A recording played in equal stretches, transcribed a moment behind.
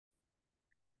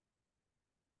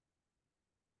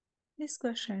This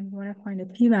question, we want to find a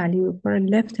p-value for a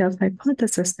left-tailed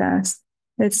hypothesis test.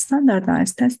 It's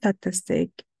standardized test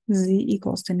statistic z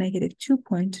equals to negative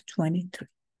 2.23.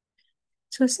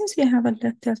 So since we have a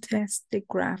left-tailed test, the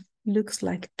graph looks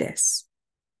like this.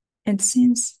 And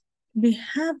since we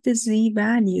have the z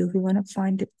value, we want to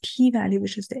find the p-value,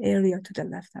 which is the area to the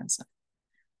left-hand side.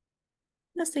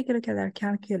 Let's take a look at our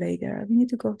calculator. We need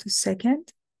to go to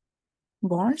second,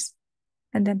 bars,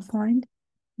 and then find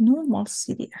normal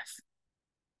CDF.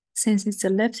 Since it's a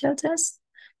left-tailed test,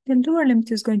 the lower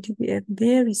limit is going to be a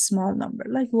very small number.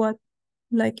 Like what?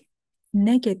 Like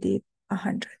negative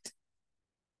 100.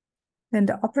 Then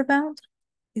the upper bound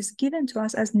is given to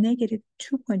us as negative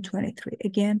 2.23.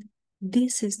 Again,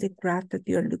 this is the graph that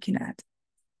we are looking at.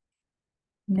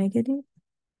 Negative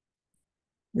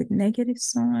with negative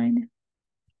sign,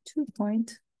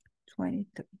 2.23.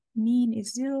 Mean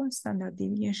is 0, standard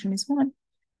deviation is 1.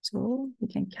 So we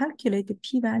can calculate the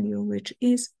p-value, which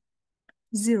is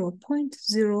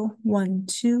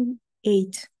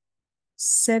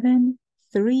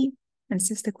 0.012873. And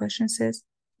since the question says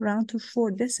round to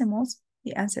 4 decimals,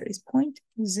 the answer is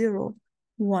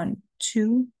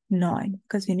 0.0129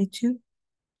 because we need to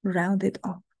round it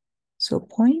up. So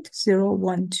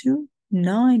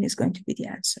 0.0129 is going to be the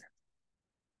answer.